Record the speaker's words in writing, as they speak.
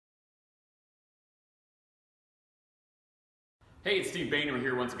Hey, it's Steve Bain. We're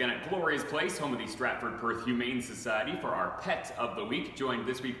here once again at Gloria's Place, home of the Stratford Perth Humane Society, for our Pet of the Week. Joined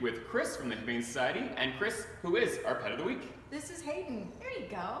this week with Chris from the Humane Society. And Chris, who is our Pet of the Week? This is Hayden. There you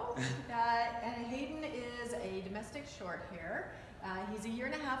go. And Hayden is a domestic short hair. He's a year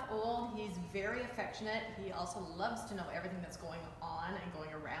and a half old. He's very affectionate. He also loves to know everything that's going on and going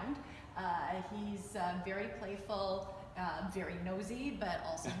around. He's very playful, very nosy, but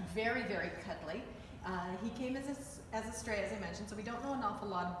also very, very cuddly. He came as a stray, as I mentioned, so we don't know an awful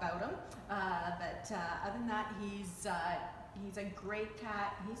lot about him. But other than that, he's a great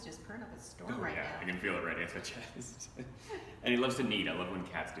cat. He's just purring up a storm right now. I can feel it right against my chest. And he loves to knead. I love when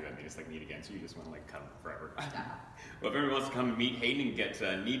cats do that. They just like knead against you. You just want to like cuddle forever. Well, if anyone wants to come and meet Hayden and get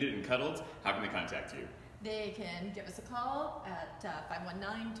kneaded and cuddled, how can they contact you? They can give us a call at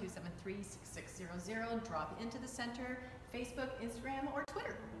 519-273-6600, drop into the center, Facebook, Instagram, or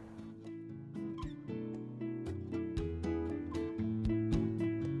Twitter.